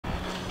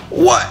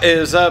What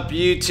is up,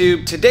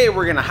 YouTube? Today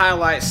we're going to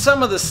highlight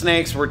some of the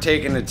snakes we're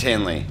taking to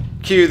Tinley.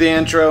 Cue the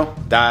intro,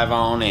 dive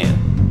on in.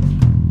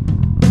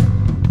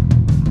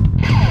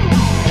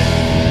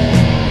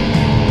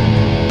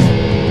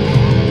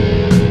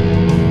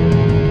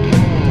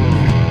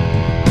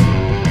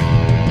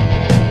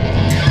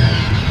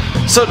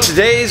 So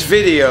today's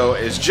video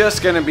is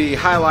just going to be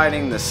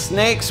highlighting the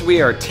snakes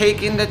we are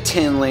taking to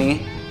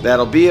Tinley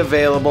that'll be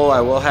available.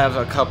 I will have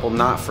a couple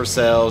not for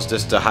sales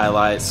just to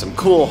highlight some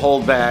cool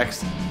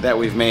holdbacks that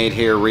we've made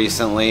here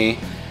recently.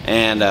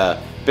 And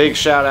big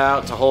shout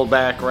out to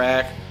Holdback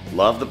Rack.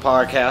 Love the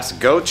podcast.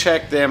 Go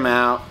check them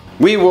out.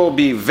 We will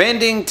be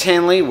vending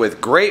Tinley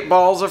with great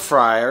balls of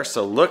fryer,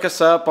 so look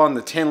us up on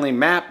the Tinley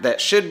map.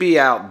 That should be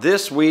out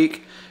this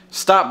week.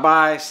 Stop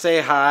by, say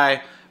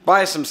hi,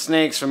 buy some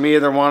snakes from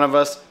either one of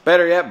us.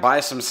 Better yet, buy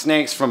some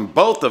snakes from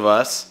both of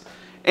us.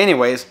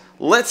 Anyways,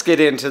 let's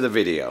get into the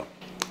video.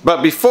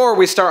 But before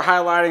we start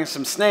highlighting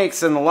some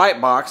snakes in the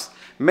light box,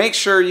 make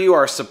sure you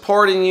are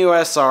supporting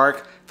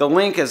USARK. The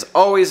link is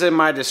always in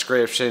my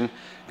description.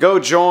 Go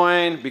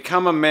join,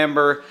 become a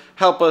member,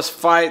 help us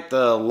fight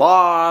the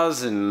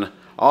laws and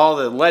all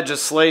the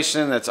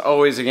legislation that's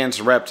always against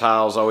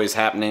reptiles, always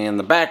happening in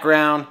the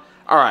background.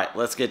 Alright,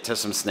 let's get to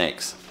some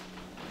snakes.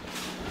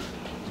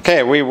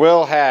 Okay, we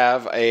will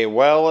have a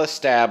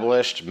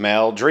well-established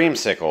male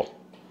dreamsicle.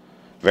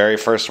 Very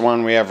first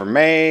one we ever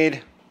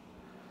made.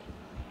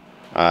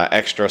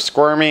 Extra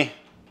squirmy,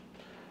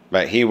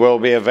 but he will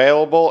be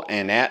available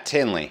and at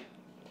Tinley.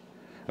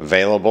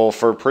 Available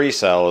for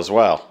pre-sale as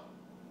well.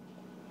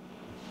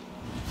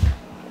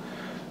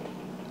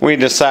 We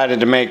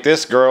decided to make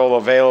this girl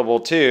available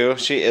too.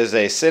 She is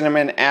a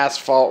cinnamon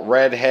asphalt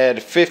redhead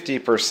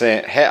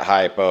 50% het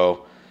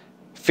hypo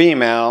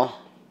female.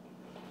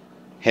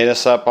 Hit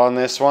us up on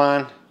this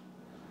one.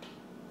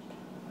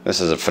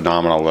 This is a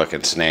phenomenal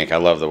looking snake. I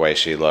love the way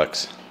she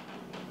looks.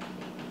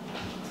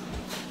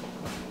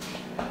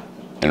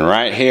 And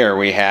right here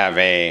we have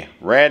a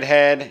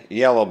redhead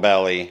yellow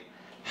belly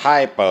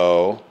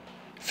hypo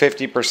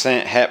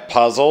 50% het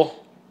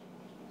puzzle.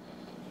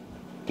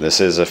 This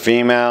is a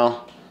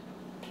female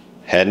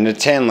heading to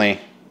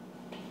Tinley.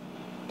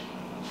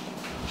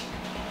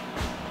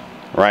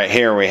 Right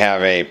here we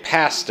have a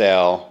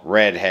pastel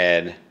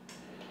redhead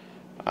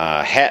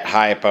het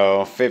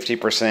hypo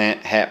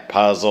 50% het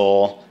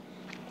puzzle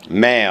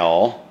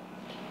male.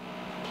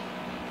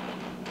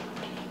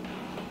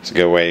 It's a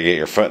good way to get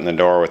your foot in the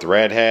door with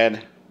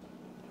redhead.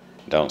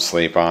 Don't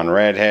sleep on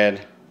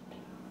redhead.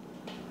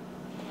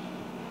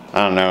 I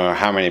don't know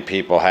how many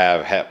people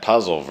have het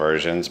puzzle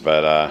versions,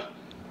 but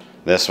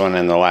this one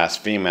and the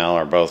last female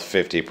are both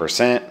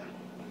 50%.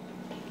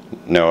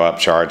 No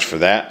upcharge for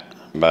that,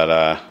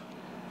 but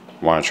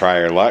want to try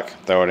your luck,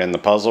 throw it in the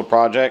puzzle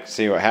project,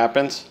 see what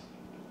happens.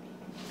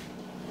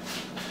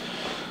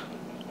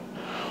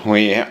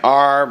 We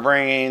are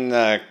bringing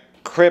the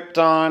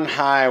Krypton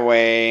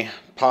Highway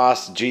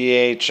Pos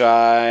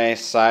GHI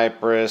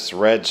Cypress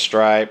Red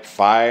Stripe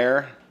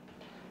Fire.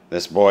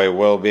 This boy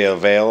will be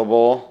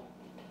available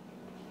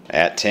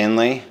at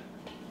Tinley.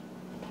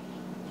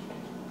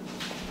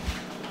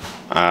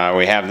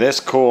 We have this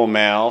cool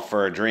male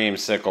for a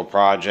dreamsicle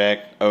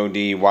project,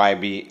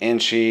 ODYB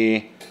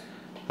Inchy.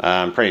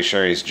 I'm pretty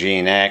sure he's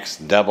Gene X,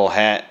 double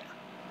het,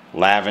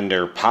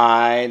 lavender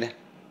pied.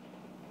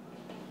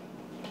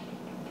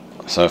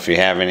 So if you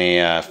have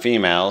any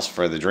females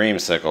for the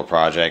dreamsicle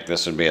project,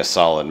 this would be a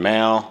solid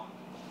male.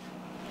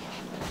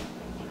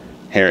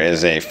 Here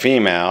is a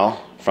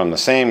female from the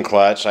same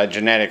clutch. I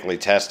genetically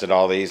tested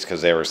all these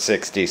because they were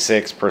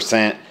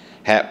 66%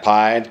 het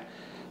pied.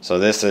 So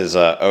this is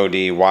a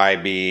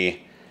ODYB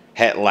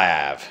het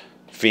lav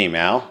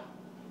female.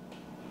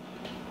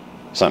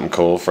 Something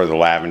cool for the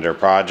lavender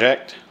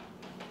project.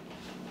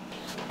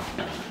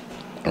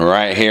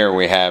 Right here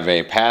we have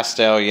a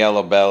pastel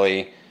yellow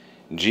belly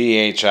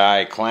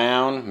GHI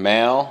clown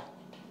male.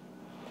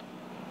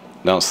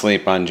 Don't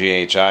sleep on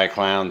GHI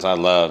clowns. I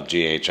love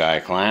GHI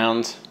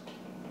clowns.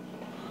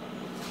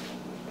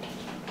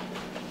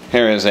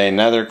 Here is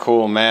another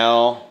cool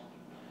male.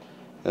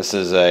 This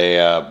is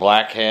a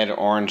blackhead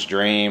orange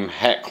dream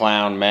het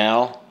clown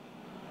male.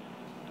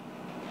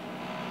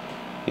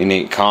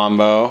 Unique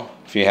combo.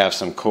 If you have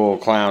some cool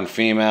clown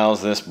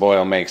females, this boy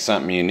will make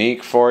something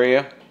unique for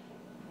you.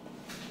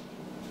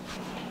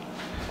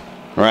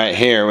 Right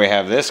here we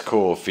have this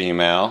cool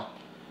female,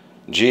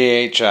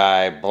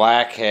 GHI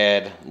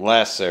blackhead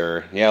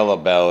lesser yellow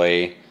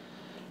belly,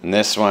 and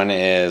this one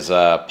is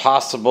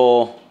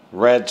possible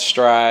red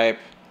stripe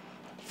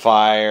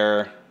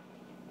fire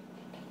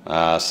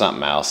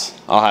something else.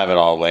 I'll have it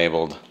all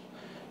labeled,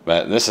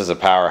 but this is a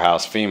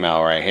powerhouse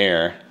female right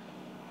here.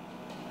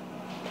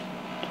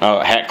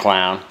 Oh, het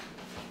clown.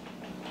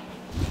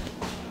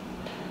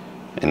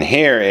 And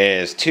here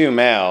is two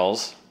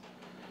males.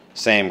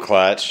 Same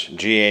clutch,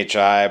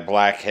 GHI,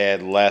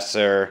 blackhead,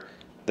 lesser.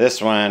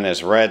 This one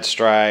is red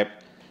stripe.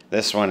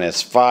 This one is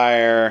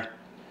fire.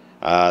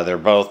 They're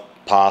both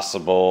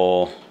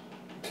possible,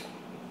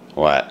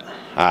 what?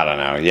 I don't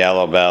know,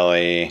 yellow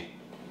belly,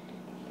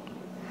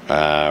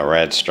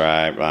 red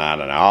stripe. I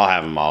don't know. I'll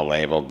have them all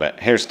labeled, but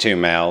here's two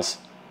males.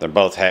 They're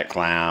both het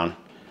clown.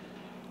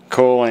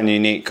 Cool and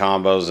unique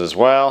combos as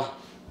well.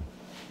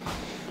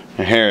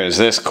 And here is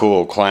this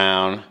cool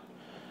clown.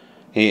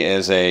 He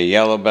is a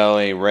yellow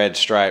belly, red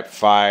stripe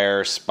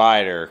fire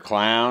spider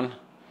clown.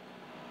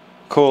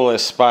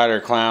 Coolest spider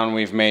clown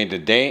we've made to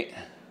date.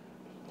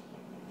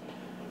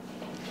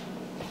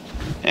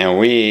 And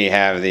we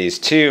have these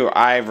two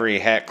ivory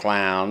het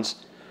clowns.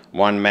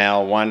 One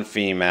male, one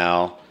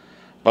female.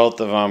 Both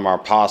of them are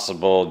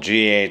possible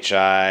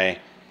GHI,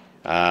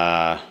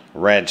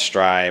 red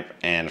stripe,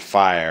 and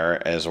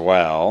fire as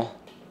well.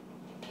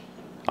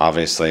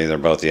 Obviously, they're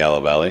both yellow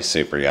belly,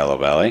 super yellow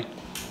belly.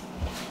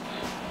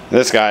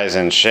 This guy's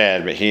in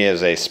shed, but he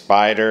is a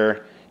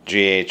spider,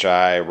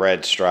 GHI,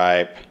 red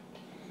stripe,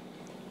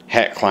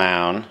 het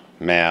clown,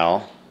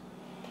 male.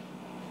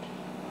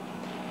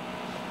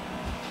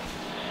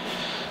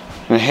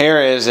 And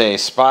here is a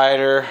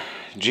spider,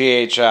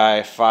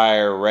 GHI,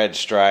 fire, red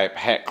stripe,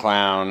 het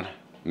clown,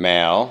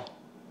 male.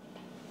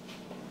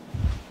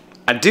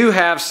 I do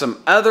have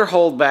some other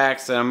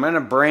holdbacks that I'm going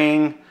to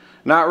bring.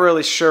 Not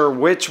really sure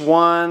which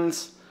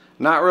ones.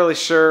 Not really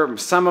sure.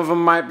 Some of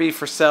them might be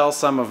for sale.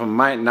 Some of them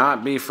might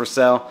not be for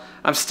sale.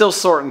 I'm still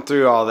sorting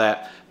through all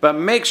that. But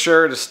make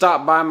sure to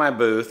stop by my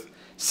booth.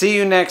 See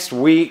you next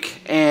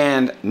week.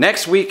 And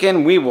next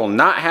weekend we will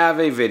not have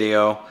a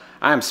video.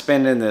 I'm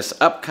spending this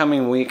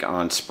upcoming week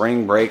on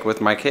spring break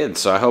with my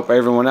kids. So I hope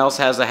everyone else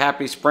has a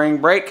happy spring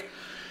break.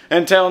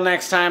 Until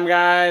next time,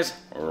 guys,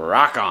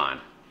 rock on.